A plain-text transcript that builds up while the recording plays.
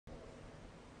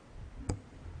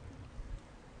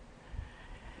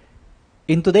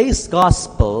In today's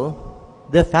gospel,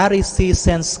 the Pharisees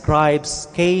and scribes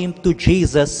came to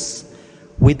Jesus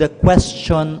with a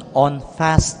question on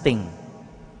fasting.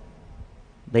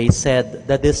 They said,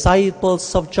 the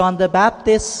disciples of John the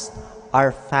Baptist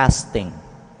are fasting.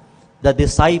 The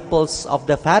disciples of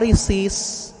the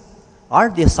Pharisees, our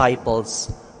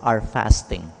disciples, are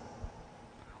fasting.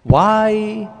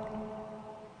 Why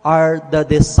are the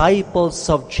disciples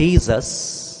of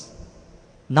Jesus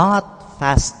not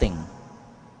fasting?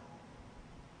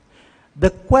 The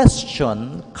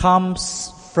question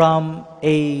comes from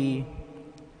a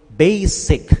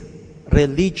basic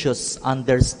religious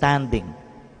understanding.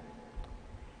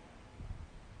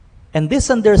 And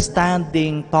this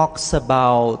understanding talks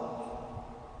about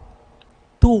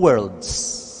two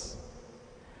worlds.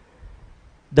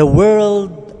 The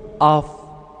world of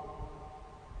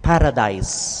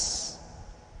paradise,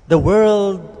 the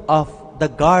world of the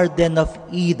Garden of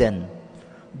Eden,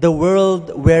 the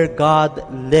world where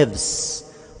God lives,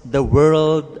 the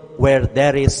world where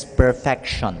there is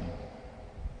perfection.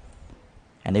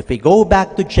 And if we go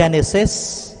back to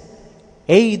Genesis,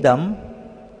 Adam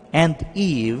and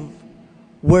Eve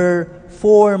were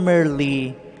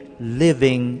formerly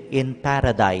living in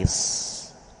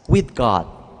paradise with God,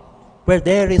 where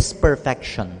there is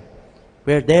perfection,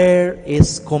 where there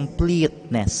is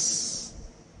completeness.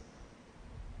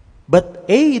 But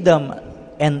Adam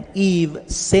and Eve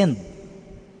sinned.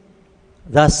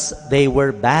 Thus, they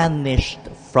were banished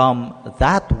from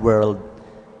that world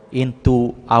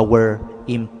into our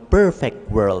imperfect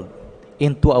world,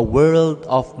 into a world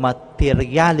of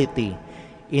materiality,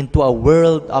 into a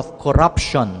world of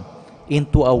corruption,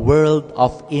 into a world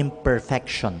of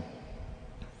imperfection.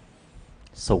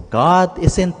 So God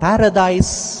is in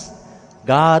paradise,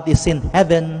 God is in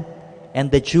heaven,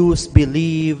 and the Jews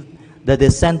believed the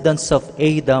descendants of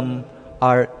Adam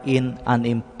are in an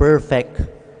imperfect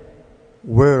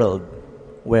world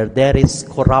where there is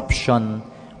corruption,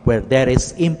 where there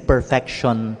is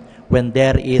imperfection, when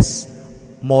there is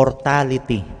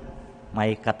mortality.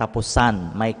 May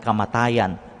katapusan, may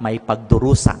kamatayan, may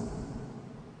pagdurusa.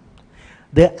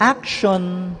 The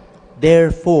action,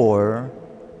 therefore,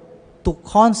 to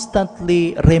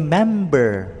constantly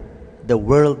remember the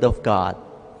world of God,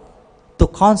 to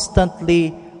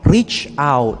constantly reach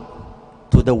out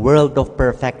to the world of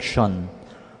perfection,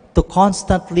 to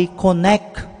constantly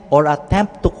connect or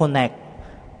attempt to connect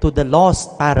to the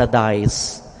lost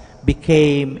paradise,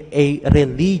 became a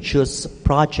religious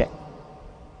project.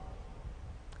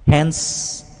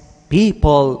 Hence,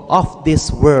 people of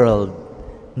this world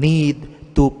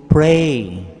need to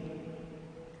pray.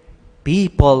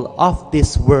 People of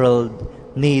this world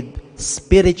need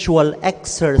spiritual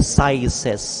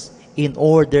exercises in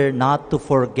order not to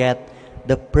forget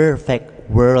the perfect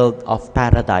world of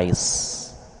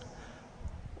paradise.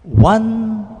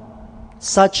 One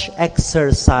such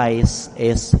exercise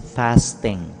is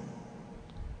fasting.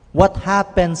 What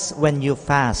happens when you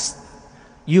fast?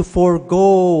 You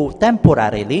forego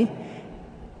temporarily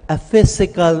a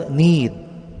physical need,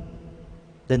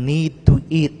 the need to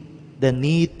eat, the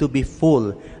need to be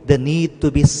full, the need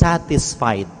to be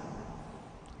satisfied.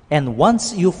 And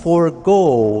once you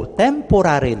forego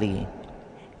temporarily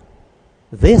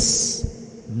this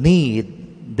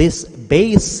need, this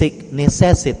basic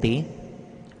necessity,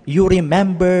 you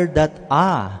remember that,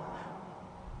 I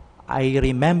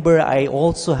remember I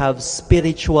also have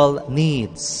spiritual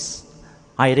needs.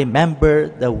 I remember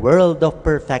the world of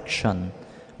perfection.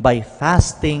 By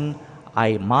fasting,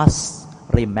 I must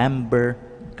remember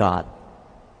God.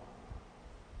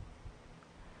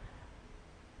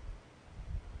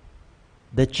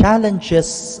 The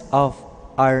challenges of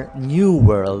our new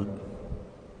world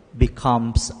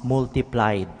becomes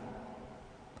multiplied.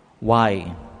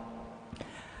 Why?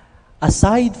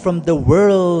 Aside from the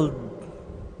world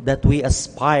that we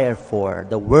aspire for,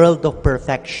 the world of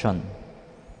perfection,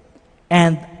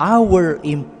 and our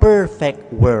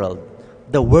imperfect world,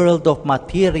 the world of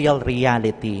material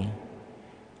reality,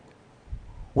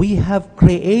 we have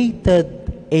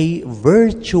created a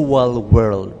virtual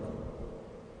world.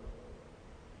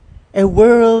 A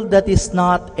world that is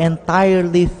not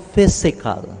entirely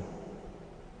physical.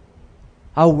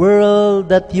 A world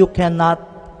that you cannot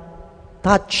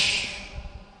touch.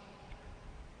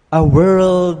 A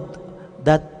world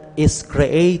that is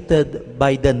created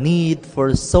by the need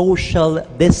for social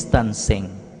distancing.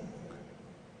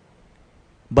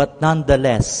 But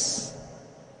nonetheless,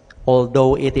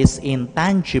 although it is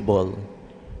intangible,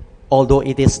 although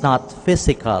it is not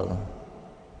physical,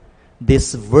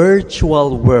 this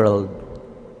virtual world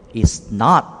is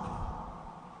not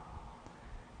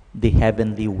the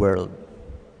heavenly world.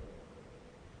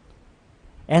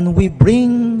 And we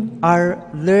bring our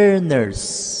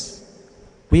learners,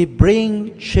 we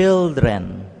bring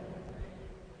children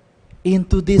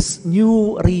into this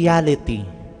new reality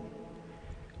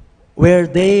where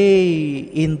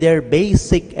they, in their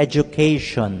basic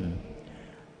education,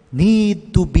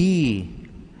 need to be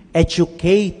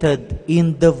educated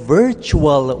in the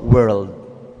virtual world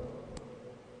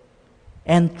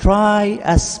and try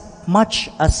as much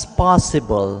as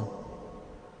possible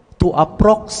to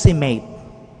approximate,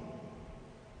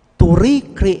 to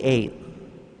recreate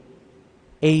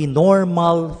a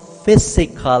normal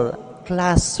physical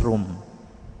classroom.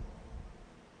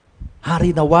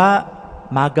 Harinawa,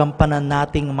 magampanan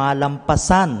nating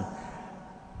malampasan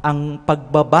ang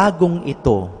pagbabagong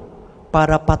ito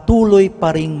para patuloy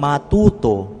pa ring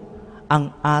matuto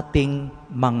ang ating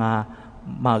mga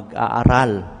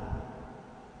mag-aaral.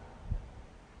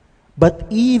 But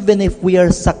even if we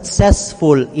are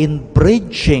successful in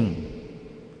bridging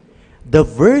the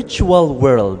virtual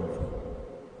world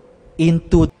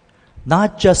into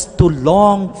not just to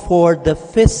long for the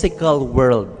physical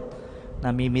world,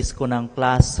 namimiss ko ng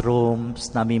classrooms,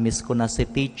 namimiss ko na si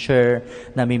teacher,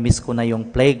 namimiss ko na yung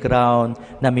playground,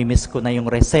 namimiss ko na yung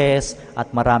recess, at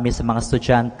marami sa mga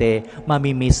estudyante,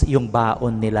 mamimiss yung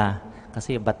baon nila.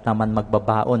 Kasi ba't naman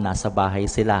magbabaon? Nasa bahay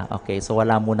sila. Okay, so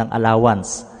wala munang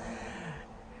allowance.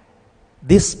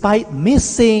 Despite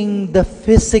missing the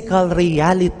physical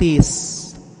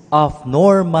realities of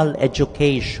normal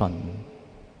education,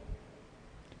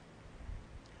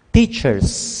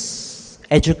 teachers,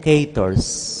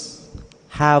 educators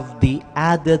have the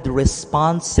added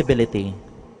responsibility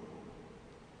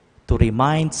to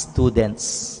remind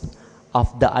students of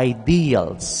the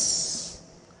ideals,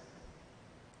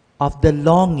 of the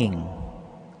longing,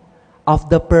 of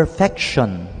the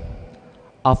perfection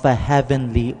of a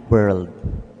heavenly world.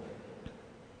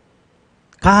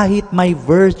 Kahit may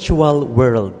virtual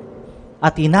world,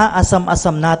 at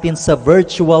inaasam-asam natin sa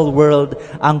virtual world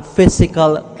ang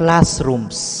physical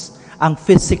classrooms, ang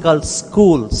physical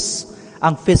schools,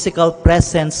 ang physical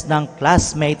presence ng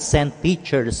classmates and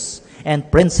teachers and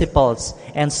principals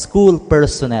and school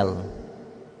personnel.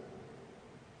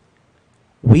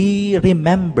 We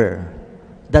remember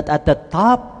that at the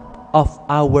top of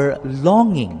our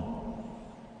longing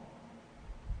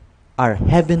are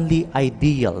heavenly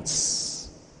ideals,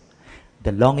 the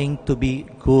longing to be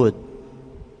good,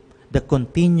 the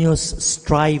continuous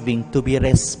striving to be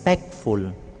respectful,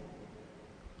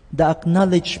 the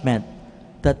acknowledgement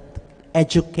that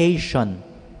education,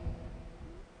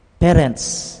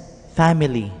 parents,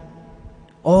 family,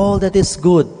 all that is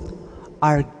good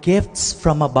are gifts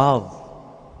from above.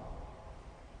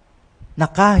 Na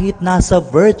kahit nasa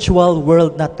virtual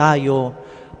world na tayo,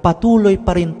 patuloy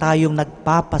pa rin tayong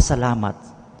nagpapasalamat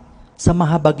sa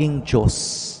mahabaging Diyos,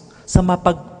 sa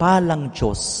mapagpalang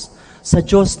Diyos, sa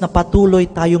Diyos na patuloy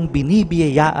tayong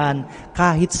binibiyayaan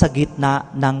kahit sa gitna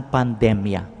ng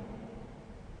pandemya.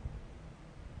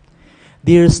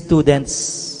 Dear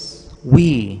students,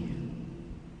 we,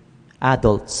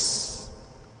 adults,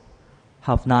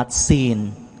 have not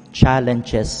seen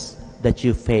challenges that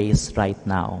you face right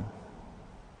now.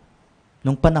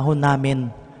 Nung panahon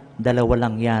namin, dalawa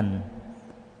lang yan.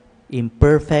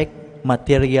 Imperfect,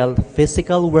 material,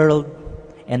 physical world,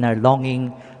 and our longing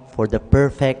for the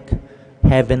perfect,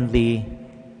 heavenly,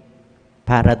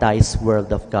 paradise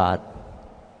world of God.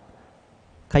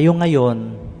 Kayo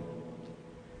ngayon,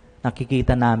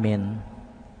 nakikita namin,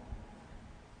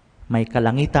 may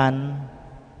kalangitan,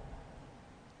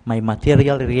 may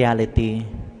material reality,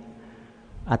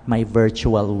 at may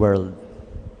virtual world.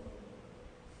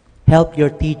 Help your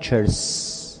teachers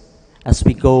as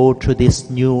we go through this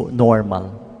new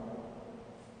normal.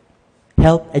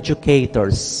 Help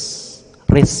educators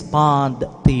respond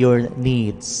to your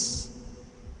needs.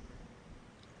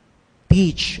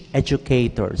 Teach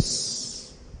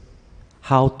educators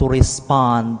how to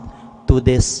respond to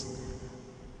these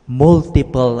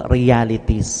multiple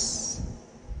realities.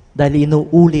 Dahil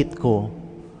inuulit ko,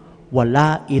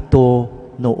 wala ito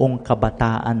noong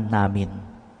kabataan namin.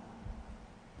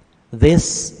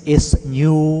 This is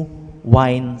new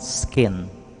wineskin.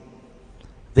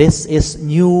 This is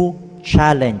new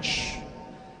challenge.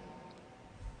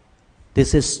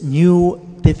 This is new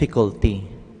difficulty.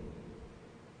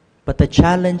 But a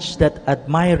challenge that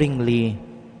admiringly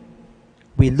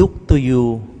we look to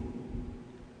you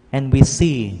and we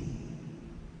see,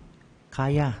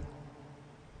 kaya.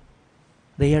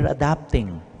 They are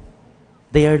adapting.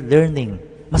 They are learning.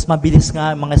 Mas mabilis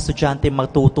nga mga estudyante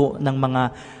magtuto ng mga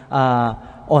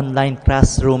online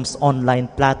classrooms, online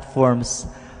platforms.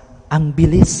 Ang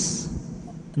bilis.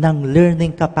 ng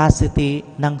learning capacity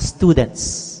ng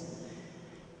students.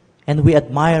 And we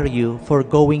admire you for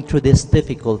going through this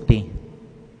difficulty.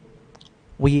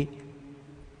 We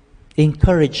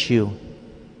encourage you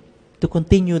to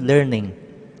continue learning,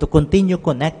 to continue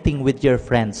connecting with your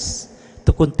friends,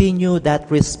 to continue that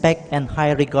respect and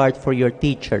high regard for your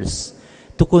teachers,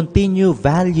 to continue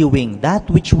valuing that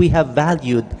which we have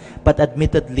valued, but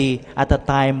admittedly at a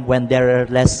time when there are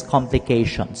less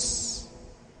complications.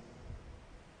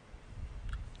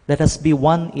 Let us be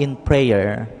one in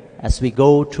prayer as we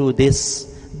go through this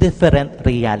different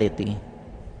reality.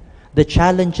 The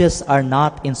challenges are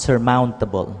not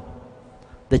insurmountable.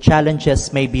 The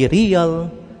challenges may be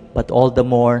real, but all the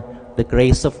more the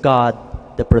grace of God,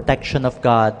 the protection of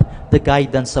God, the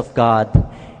guidance of God,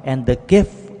 and the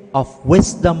gift of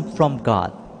wisdom from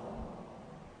God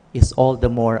is all the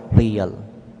more real.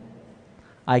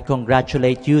 I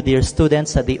congratulate you, dear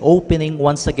students, at the opening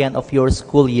once again of your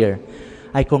school year.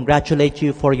 I congratulate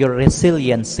you for your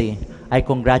resiliency. I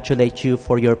congratulate you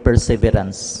for your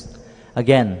perseverance.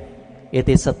 Again, it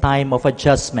is a time of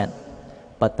adjustment,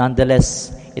 but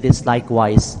nonetheless, it is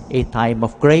likewise a time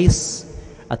of grace,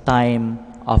 a time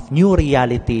of new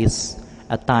realities,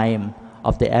 a time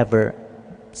of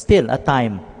still a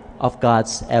time of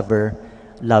God's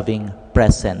ever-loving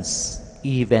presence,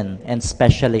 even and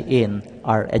especially in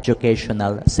our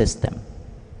educational system.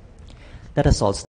 Let us all